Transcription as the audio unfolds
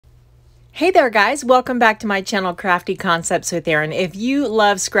Hey there guys, welcome back to my channel Crafty Concepts with Erin. If you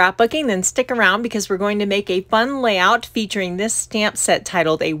love scrapbooking, then stick around because we're going to make a fun layout featuring this stamp set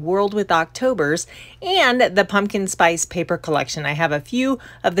titled A World with Octobers and the Pumpkin Spice paper collection. I have a few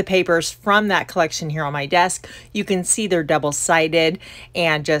of the papers from that collection here on my desk. You can see they're double-sided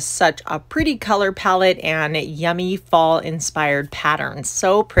and just such a pretty color palette and yummy fall inspired patterns.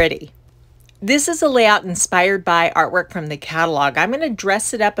 So pretty. This is a layout inspired by artwork from the catalog. I'm going to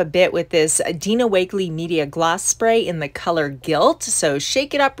dress it up a bit with this Dina Wakley Media Gloss Spray in the color Gilt. So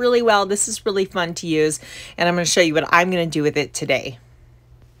shake it up really well. This is really fun to use, and I'm going to show you what I'm going to do with it today.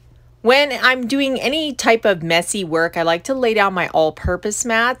 When I'm doing any type of messy work, I like to lay down my all-purpose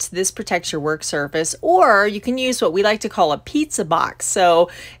mat. This protects your work surface, or you can use what we like to call a pizza box. So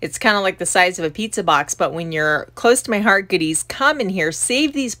it's kind of like the size of a pizza box, but when you're close to my heart goodies, come in here,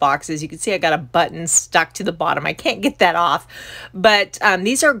 save these boxes. You can see I got a button stuck to the bottom. I can't get that off, but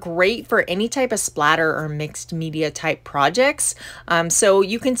these are great for any type of splatter or mixed media type projects. So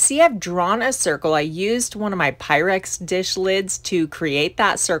you can see I've drawn a circle. I used one of my Pyrex dish lids to create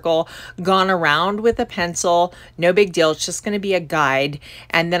that circle. Gone around with a pencil, no big deal. It's just going to be a guide.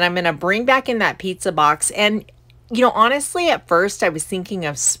 And then I'm going to bring back in that pizza box. And you know, honestly, at first I was thinking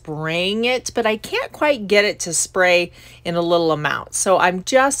of spraying it, but I can't quite get it to spray in a little amount. So I'm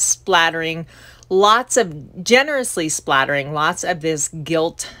just splattering generously splattering lots of this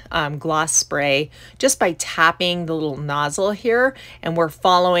Gilt gloss spray just by tapping the little nozzle here. And we're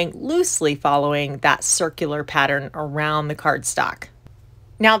loosely following that circular pattern around the cardstock.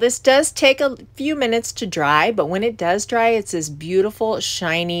 Now this does take a few minutes to dry, but when it does dry, it's this beautiful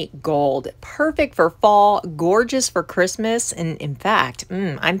shiny gold. Perfect for fall, gorgeous for Christmas, and in fact,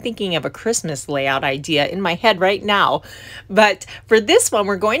 I'm thinking of a Christmas layout idea in my head right now. But for this one,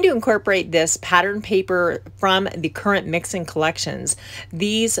 we're going to incorporate this pattern paper from the current Mixin' collections.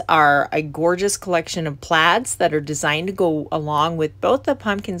 These are a gorgeous collection of plaids that are designed to go along with both the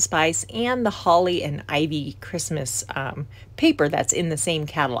pumpkin spice and the holly and ivy Christmas paper that's in the same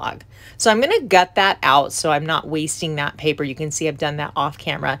catalog. So I'm going to gut that out so I'm not wasting that paper. You can see I've done that off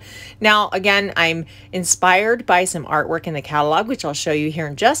camera. Now, again, I'm inspired by some artwork in the catalog, which I'll show you here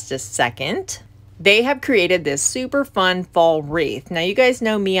in just a second. They have created this super fun fall wreath. Now, you guys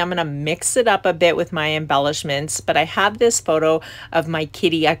know me, I'm going to mix it up a bit with my embellishments, but I have this photo of my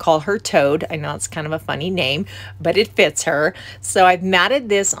kitty. I call her Toad. I know it's kind of a funny name, but it fits her. So I've matted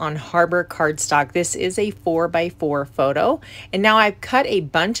this on Harbour cardstock. This is a 4x4 photo. And now I've cut a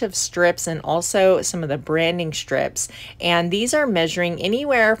bunch of strips and also some of the branding strips. And these are measuring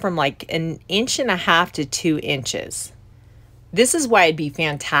anywhere from like 1.5 inches to 2 inches. This is why it'd be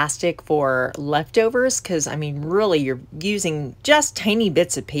fantastic for leftovers because, I mean, really, you're using just tiny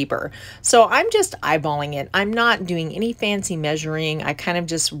bits of paper. So I'm just eyeballing it. I'm not doing any fancy measuring. I kind of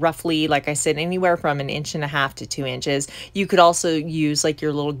just roughly, like I said, anywhere from 1.5 inches to 2 inches. You could also use like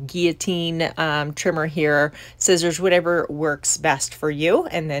your little guillotine trimmer here, scissors, whatever works best for you,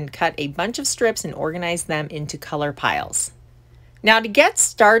 and then cut a bunch of strips and organize them into color piles. Now to get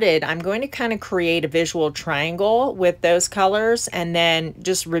started, I'm going to kind of create a visual triangle with those colors and then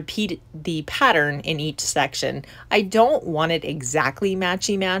just repeat the pattern in each section. I don't want it exactly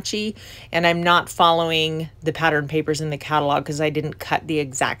matchy-matchy, and I'm not following the pattern papers in the catalog because I didn't cut the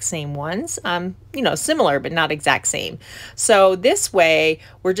exact same ones. You know, similar, but not exact same. So this way,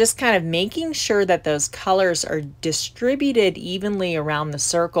 we're just kind of making sure that those colors are distributed evenly around the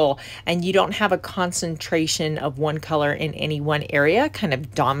circle and you don't have a concentration of one color in any one area, kind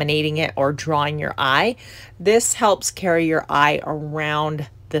of dominating it or drawing your eye. This helps carry your eye around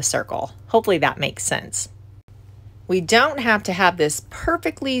the circle. Hopefully that makes sense. We don't have to have this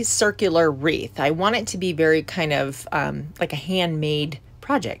perfectly circular wreath. I want it to be very kind of like a handmade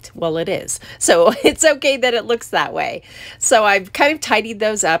project. Well, it is. So it's okay that it looks that way. So I've kind of tidied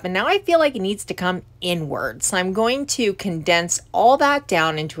those up and now I feel like it needs to come inward. So I'm going to condense all that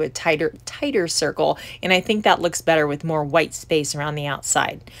down into a tighter circle. And I think that looks better with more white space around the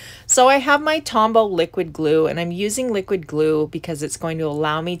outside. So I have my Tombow liquid glue and I'm using liquid glue because it's going to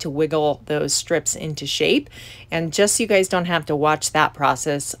allow me to wiggle those strips into shape. And just so you guys don't have to watch that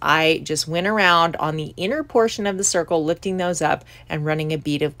process, I just went around on the inner portion of the circle, lifting those up and running a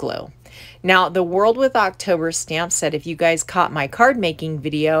bead of glue. Now, the World with October stamp set, if you guys caught my card making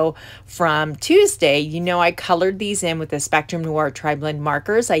video from Tuesday, you know I colored these in with the Spectrum Noir TriBlend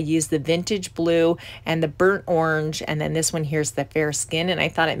markers. I used the vintage blue and the burnt orange, and then this one here's the fair skin, and I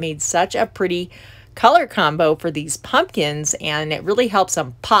thought it made such a pretty color combo for these pumpkins, and it really helps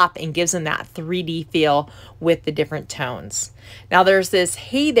them pop and gives them that 3D feel with the different tones. Now, there's this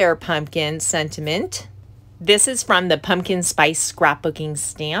Hey There Pumpkin sentiment. This is from the Pumpkin Spice Scrapbooking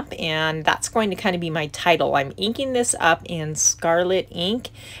stamp, and that's going to kind of be my title. I'm inking this up in Scarlet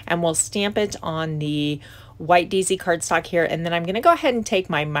ink, and we'll stamp it on the white daisy cardstock here, and then I'm going to go ahead and take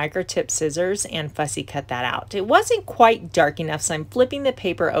my microtip scissors and fussy cut that out. It wasn't quite dark enough, so I'm flipping the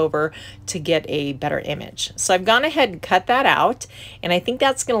paper over to get a better image. So I've gone ahead and cut that out, and I think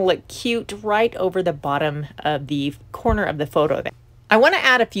that's going to look cute right over the bottom of the corner of the photo there. I want to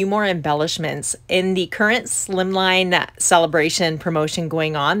add a few more embellishments. In the current Slimline celebration promotion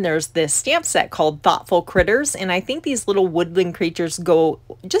going on, there's this stamp set called Thoughtful Critters, and I think these little woodland creatures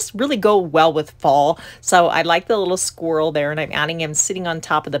just really go well with fall. So I like the little squirrel there, and I'm adding him sitting on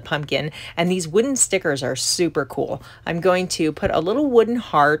top of the pumpkin, and these wooden stickers are super cool. I'm going to put a little wooden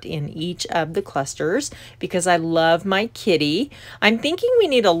heart in each of the clusters because I love my kitty. I'm thinking we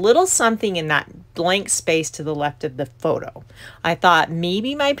need a little something in that blank space to the left of the photo. I thought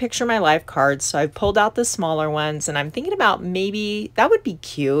maybe my picture my life cards, so I've pulled out the smaller ones, and I'm thinking about maybe that would be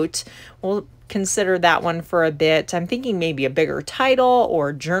cute. We'll consider that one for a bit. I'm thinking maybe a bigger title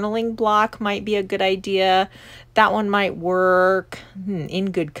or journaling block might be a good idea. That one might work.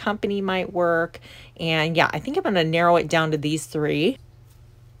 In Good Company might work. And yeah, I think I'm going to narrow it down to these three.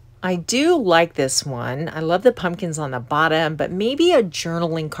 I do like this one. I love the pumpkins on the bottom, but maybe a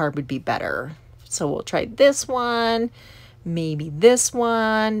journaling card would be better. So we'll try this one, maybe this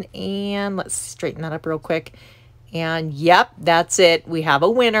one, and let's straighten that up real quick. And yep, that's it. We have a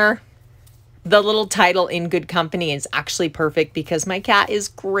winner. The little title In Good Company is actually perfect because my cat is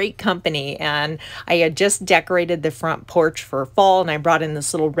great company, and I had just decorated the front porch for fall, and I brought in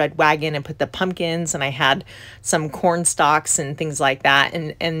this little red wagon and put the pumpkins, and I had some corn stalks and things like that,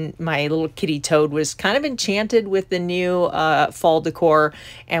 and my little kitty Toad was kind of enchanted with the new fall decor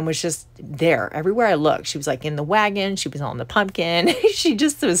and was just there everywhere I looked. She was like in the wagon, she was on the pumpkin. She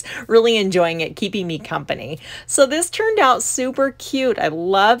just was really enjoying it, keeping me company. So this turned out super cute. I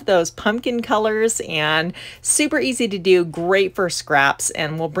love those pumpkin colors and super easy to do, great for scraps,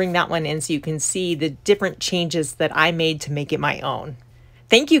 and we'll bring that one in so you can see the different changes that I made to make it my own.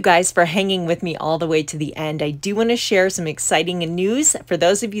 Thank you guys for hanging with me all the way to the end. I do want to share some exciting news. For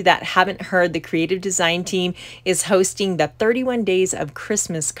those of you that haven't heard, the creative design team is hosting the 31 Days of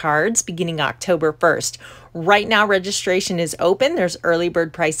Christmas cards beginning October 1st. Right now, registration is open. There's early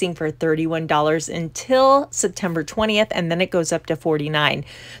bird pricing for $31 until September 20th, and then it goes up to $49.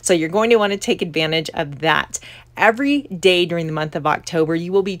 So you're going to want to take advantage of that. Every day during the month of October,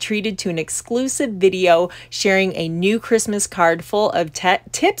 you will be treated to an exclusive video sharing a new Christmas card full of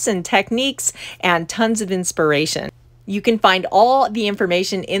tips and techniques and tons of inspiration. You can find all the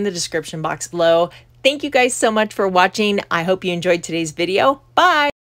information in the description box below. Thank you guys so much for watching. I hope you enjoyed today's video. Bye!